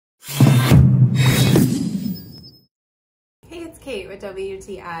Kate with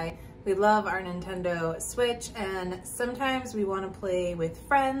WTI. We love our Nintendo Switch, and sometimes we want to play with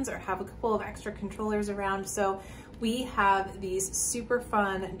friends or have a couple of extra controllers around, so we have these super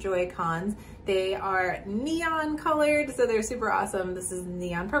fun Joy-Cons. They are neon colored, so they're super awesome. This is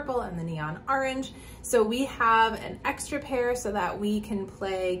neon purple and the neon orange. So we have an extra pair so that we can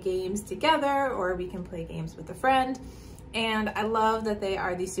play games together or we can play games with a friend. And I love that they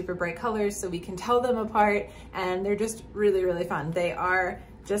are these super bright colors so we can tell them apart, and they're just really, really fun. They are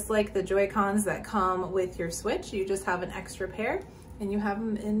just like the Joy-Cons that come with your Switch. You just have an extra pair and you have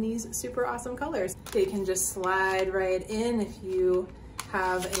them in these super awesome colors. They can just slide right in if you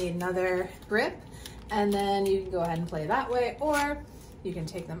have another grip, and then you can go ahead and play that way, or you can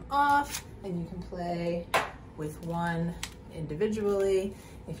take them off and you can play with one individually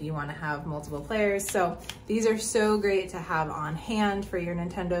if you want to have multiple players. So these are so great to have on hand for your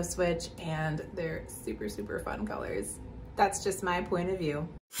Nintendo Switch, and they're super, super fun colors. That's just my point of view.